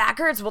 really? Your back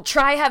hurts? Well,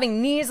 try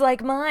having knees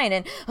like mine.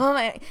 And, oh,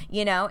 my,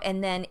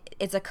 and then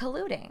it's a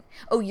colluding.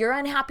 Oh, you're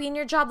unhappy in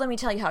your job? Let me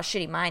tell you how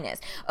shitty mine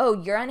is.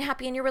 Oh, you're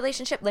unhappy in your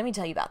relationship? Let me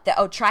tell you about that.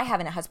 Oh, try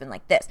having a husband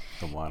like this.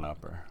 The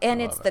one-upper. And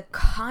it's the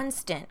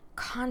constant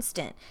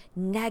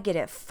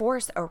negative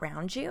force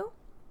around you.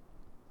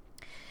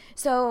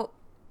 So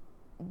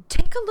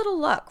take a little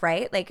look,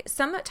 right? Like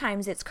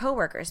sometimes it's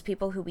coworkers,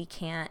 people who we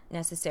can't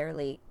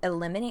necessarily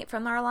eliminate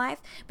from our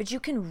life, but you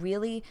can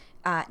really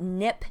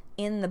nip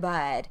in the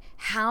bud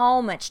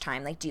how much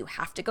time. Like, do you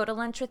have to go to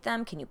lunch with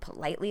them? Can you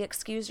politely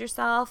excuse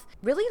yourself?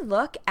 Really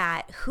look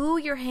at who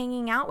you're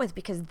hanging out with,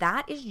 because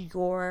that is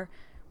your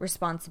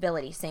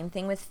responsibility. Same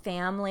thing with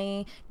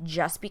family.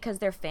 Just because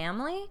they're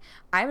family,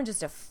 I'm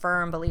just a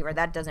firm believer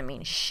that doesn't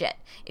mean shit.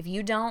 If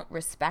you don't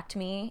respect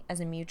me as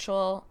a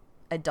mutual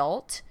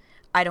adult,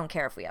 I don't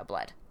care if we have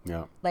blood.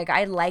 Yeah. Like,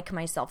 I like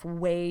myself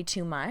way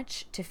too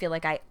much to feel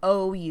like I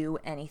owe you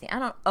anything. I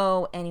don't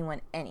owe anyone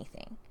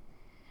anything.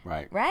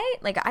 Right. Right?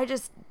 Like,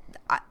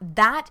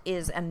 that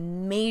is a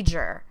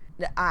major,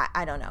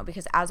 I don't know,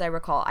 because as I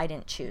recall, I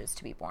didn't choose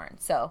to be born.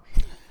 So.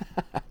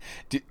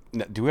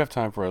 Do we have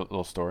time for a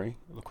little story?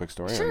 A little quick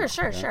story?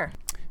 Sure.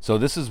 So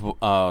this is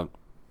a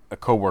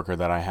coworker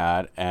that I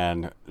had,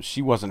 and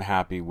she wasn't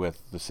happy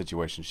with the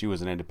situation. She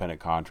was an independent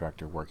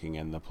contractor working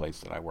in the place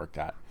that I worked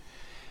at.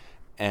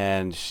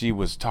 And she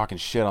was talking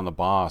shit on the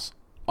boss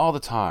all the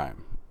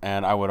time.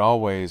 And I would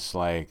always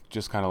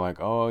just kind of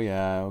oh,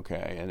 yeah,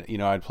 okay.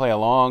 And, I'd play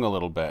along a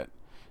little bit.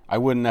 I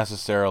wouldn't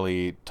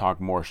necessarily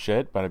talk more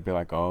shit, but I'd be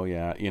like, oh,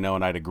 yeah,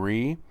 and I'd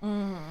agree.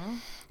 Mm-hmm.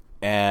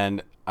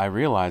 And I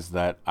realized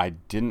that I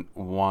didn't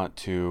want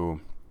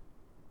to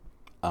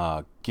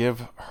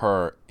give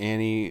her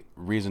any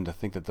reason to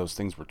think that those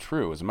things were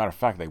true. As a matter of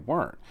fact, they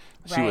weren't.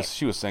 Right.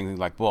 She was saying things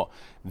like, well,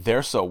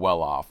 they're so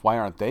well off. Why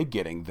aren't they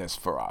getting this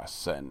for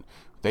us? And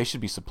they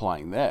should be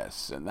supplying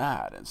this and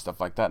that and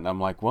stuff like that. And I'm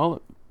like,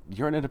 well,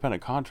 you're an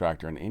independent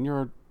contractor, and in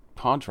your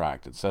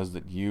contract it says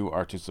that you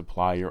are to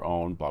supply your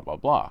own blah, blah,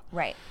 blah.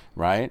 Right.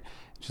 Right?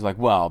 She's like,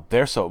 well,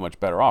 they're so much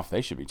better off.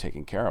 They should be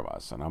taking care of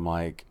us. And I'm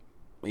like,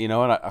 you know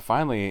what?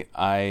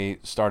 I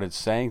started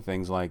saying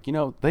things like, you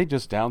know, they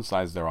just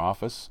downsized their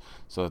office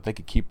so that they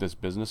could keep this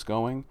business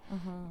going.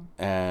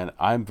 And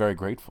I'm very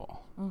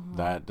grateful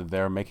that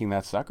they're making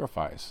that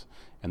sacrifice,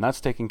 and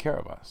that's taking care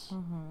of us.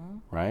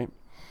 Right?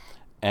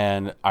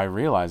 And I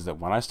realized that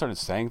when I started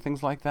saying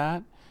things like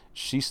that,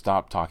 she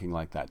stopped talking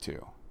like that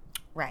too.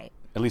 Right.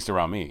 At least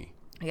around me.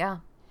 Yeah.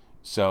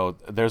 So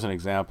there's an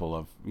example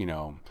of, you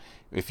know,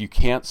 if you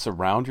can't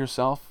surround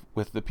yourself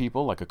with the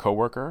people like a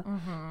coworker,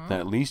 then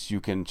at least you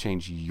can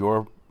change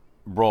your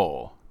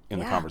role in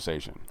the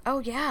conversation. Oh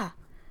yeah.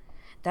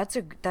 That's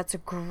a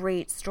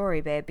great story,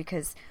 babe,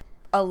 because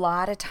a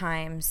lot of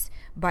times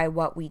by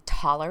what we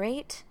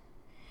tolerate,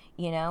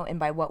 you know, and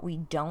by what we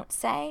don't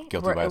say,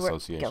 guilty by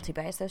association. Guilty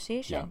by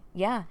association.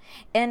 Yeah.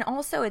 And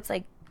also it's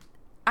like,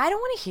 I don't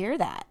want to hear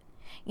that.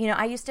 You know,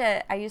 I used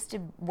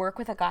to work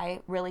with a guy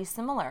really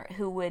similar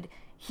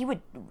he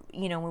would,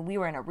 you know, when we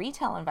were in a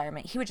retail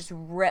environment, he would just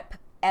rip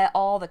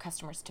all the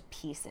customers to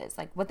pieces,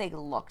 like what they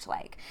looked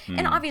like.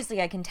 And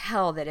obviously I can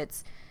tell that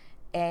it's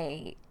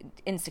a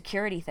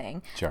insecurity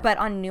thing. Sure. But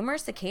on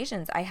numerous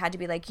occasions I had to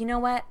be like, you know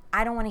what?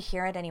 I don't want to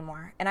hear it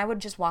anymore. And I would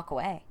just walk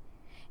away.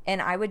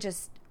 And I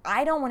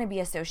don't want to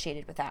be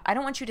associated with that. I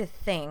don't want you to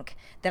think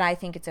that I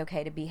think it's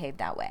okay to behave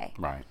that way.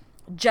 Right.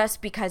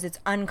 Just because it's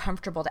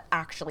uncomfortable to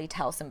actually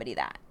tell somebody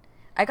that.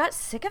 I got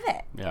sick of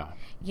it. Yeah.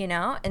 You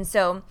know? And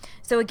so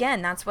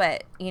again, that's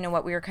what, you know,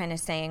 what we were kind of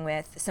saying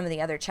with some of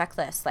the other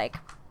checklists. Like,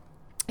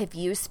 if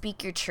you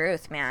speak your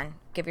truth, man,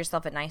 give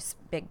yourself a nice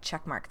big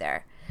check mark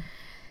there.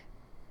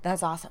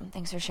 That's awesome.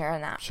 Thanks for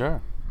sharing that.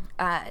 Sure.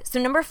 So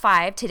number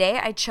 5, today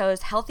I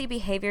chose healthy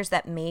behaviors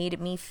that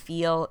made me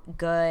feel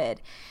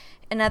good.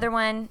 Another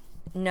one,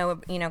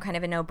 kind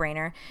of a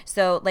no-brainer.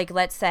 So, like,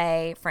 let's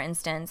say, for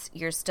instance,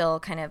 you're still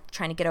kind of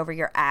trying to get over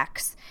your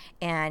ex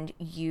and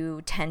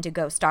you tend to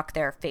go stalk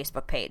their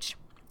Facebook page.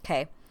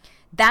 Okay.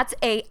 That's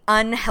a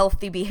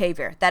unhealthy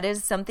behavior. That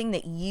is something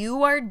that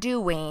you are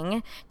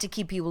doing to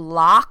keep you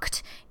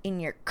locked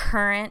in your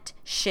current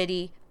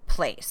shitty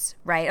place,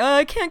 right? Oh,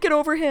 I can't get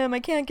over him. I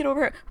can't get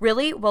over her.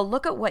 Really? Well,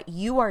 look at what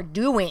you are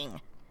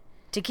doing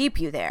to keep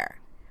you there.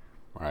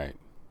 Right.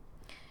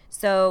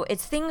 So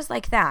it's things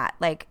like that.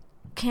 Like,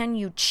 can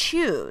you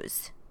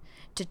choose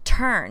to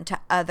turn to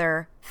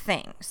other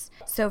things?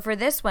 So for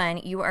this one,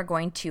 you are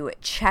going to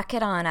check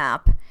it on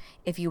up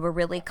if you were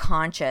really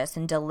conscious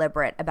and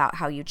deliberate about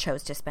how you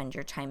chose to spend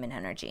your time and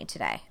energy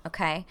today,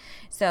 okay?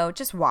 So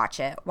just watch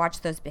it.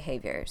 Watch those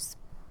behaviors.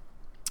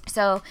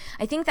 So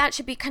I think that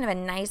should be kind of a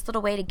nice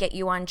little way to get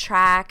you on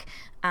track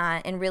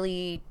and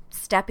really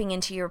stepping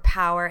into your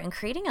power and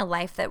creating a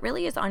life that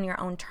really is on your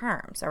own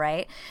terms, all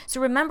right? So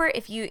remember,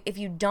 if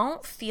you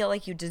don't feel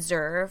like you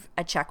deserve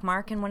a check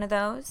mark in one of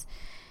those,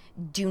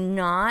 do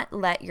not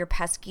let your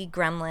pesky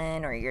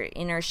gremlin or your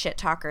inner shit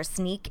talker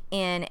sneak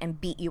in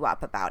and beat you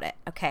up about it,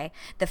 okay?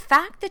 The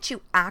fact that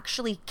you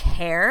actually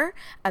care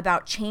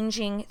about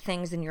changing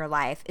things in your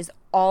life is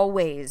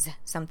always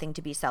something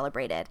to be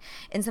celebrated.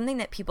 And something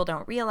that people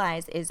don't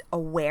realize is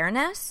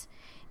awareness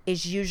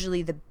is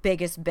usually the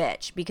biggest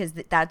bitch, because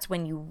that's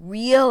when you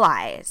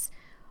realize,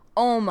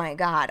 oh my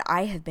God,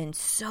 I have been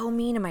so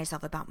mean to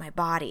myself about my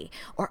body,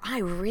 or I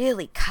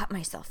really cut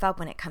myself up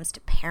when it comes to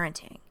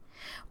parenting,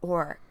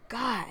 or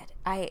God,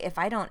 if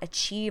I don't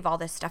achieve all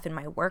this stuff in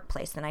my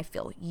workplace, then I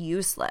feel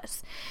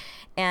useless.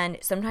 And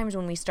sometimes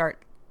when we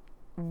start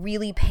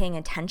really paying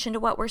attention to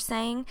what we're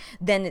saying,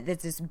 then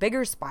it's this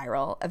bigger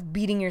spiral of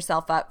beating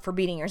yourself up for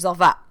beating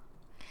yourself up.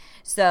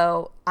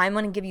 So I'm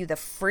going to give you the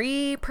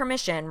free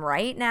permission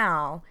right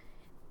now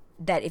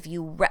that if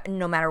you,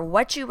 no matter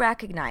what you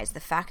recognize,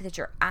 the fact that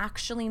you're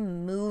actually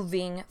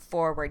moving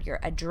forward, you're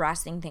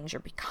addressing things,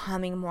 you're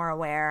becoming more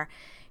aware,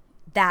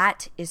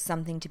 that is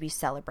something to be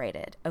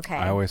celebrated, okay?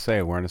 I always say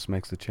awareness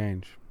makes the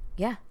change.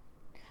 Yeah.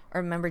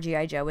 Or remember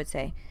G.I. Joe would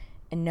say,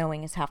 and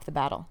knowing is half the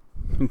battle.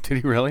 Did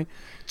he really?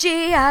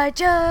 G.I.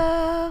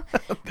 Joe,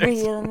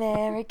 real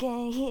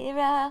American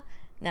hero.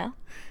 No?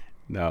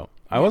 No.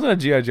 I wasn't a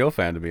G.I. Joe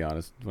fan, to be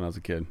honest, when I was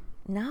a kid.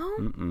 No?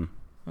 Mm-mm.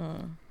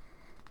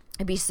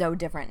 It'd be so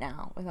different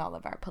now with all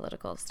of our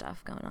political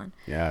stuff going on.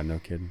 Yeah, no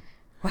kidding.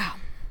 Wow.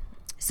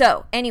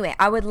 So anyway,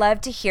 I would love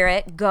to hear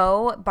it.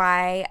 Go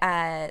by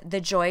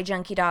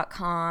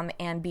thejoyjunkie.com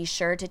and be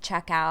sure to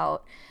check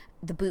out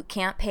the boot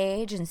camp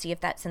page and see if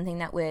that's something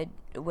that would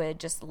would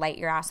just light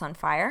your ass on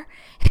fire.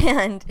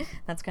 And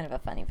that's kind of a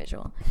funny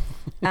visual.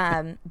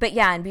 But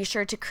yeah, and be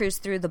sure to cruise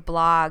through the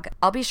blog.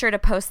 I'll be sure to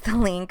post the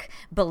link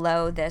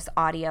below this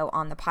audio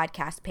on the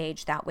podcast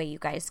page. That way you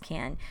guys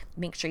can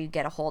make sure you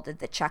get a hold of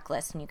the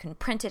checklist and you can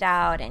print it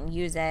out and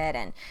use it.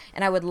 And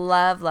I would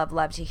love, love,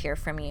 love to hear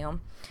from you.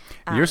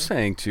 You're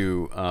saying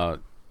to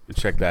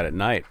check that at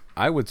night.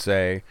 I would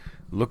say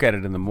look at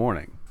it in the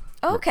morning.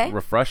 Oh, okay.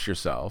 Refresh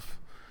yourself.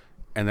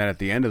 And then at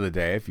the end of the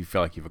day, if you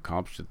feel like you've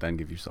accomplished it, then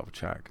give yourself a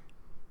check.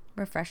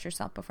 Refresh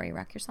yourself before you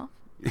wreck yourself.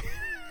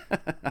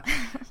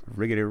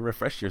 Riggedy,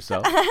 refresh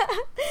yourself.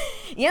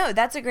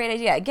 That's a great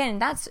idea. Again,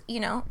 that's,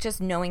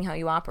 just knowing how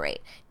you operate.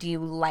 Do you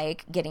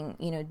like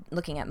getting,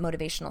 looking at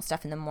motivational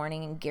stuff in the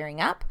morning and gearing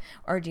up?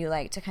 Or do you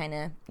like to kind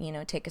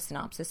of, take a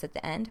synopsis at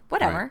the end?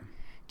 Whatever. Right.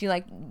 Do you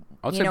like,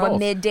 a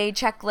midday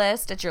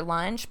checklist at your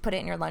lunch? Put it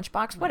in your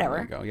lunchbox? Whatever.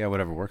 There you go. Yeah,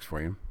 whatever works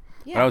for you.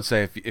 Yeah. But I would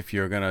say if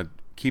you're going to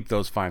keep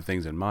those 5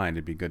 things in mind,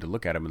 it'd be good to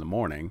look at them in the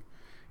morning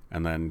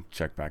and then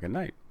check back at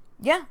night.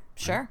 Yeah,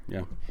 sure.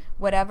 Yeah.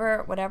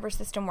 Whatever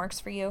system works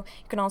for you. You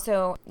can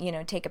also,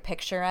 take a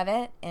picture of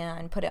it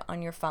and put it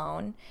on your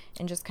phone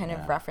and just kind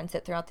of reference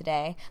it throughout the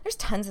day. There's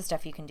tons of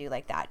stuff you can do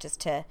like that just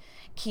to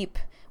keep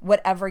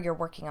whatever you're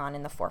working on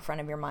in the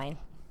forefront of your mind.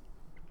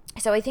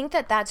 So I think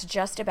that's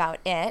just about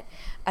it.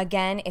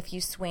 Again, if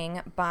you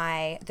swing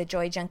by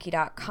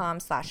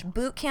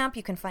thejoyjunkie.com/bootcamp,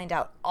 you can find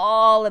out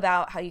all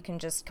about how you can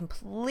just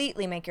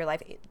completely make your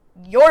life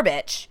your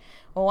bitch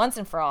once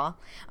and for all.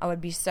 I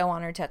would be so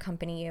honored to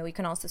accompany you. You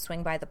can also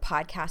swing by the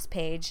podcast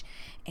page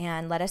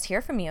and let us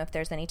hear from you if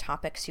there's any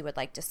topics you would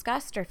like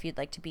discussed or if you'd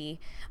like to be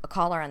a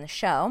caller on the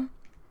show.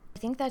 I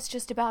think that's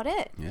just about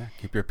it. Yeah,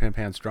 keep your pimp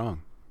hand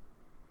strong.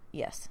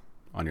 Yes.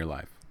 On your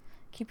life.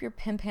 Keep your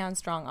pimp hand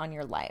strong on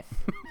your life.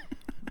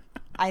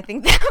 I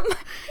think that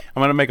I'm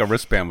going to make a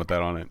wristband with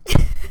that on it.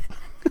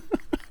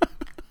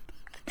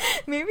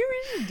 Maybe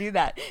we should do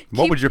that.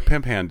 What would your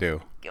pimp hand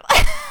do?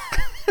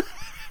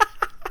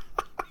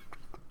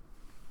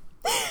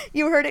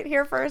 You heard it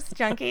here first,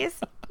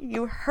 junkies.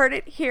 You heard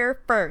it here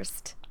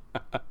first.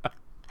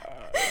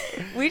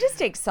 We just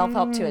take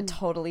self-help to a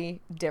totally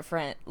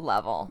different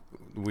level.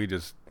 We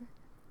just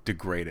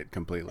degrade it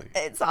completely.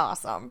 It's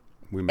awesome.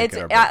 We make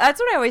it our that's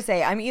what I always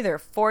say. I'm either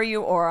for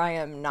you or I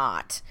am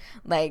not.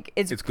 Like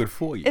it's good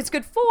for you. It's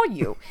good for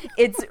you.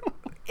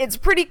 It's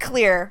pretty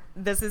clear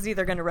this is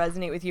either going to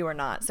resonate with you or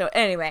not. So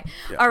anyway,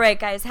 All right,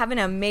 guys, have an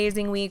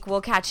amazing week. We'll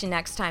catch you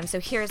next time.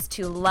 So here's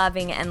to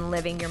loving and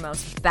living your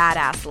most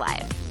badass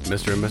life.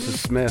 Mr. and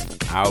Mrs.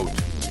 Smith, out.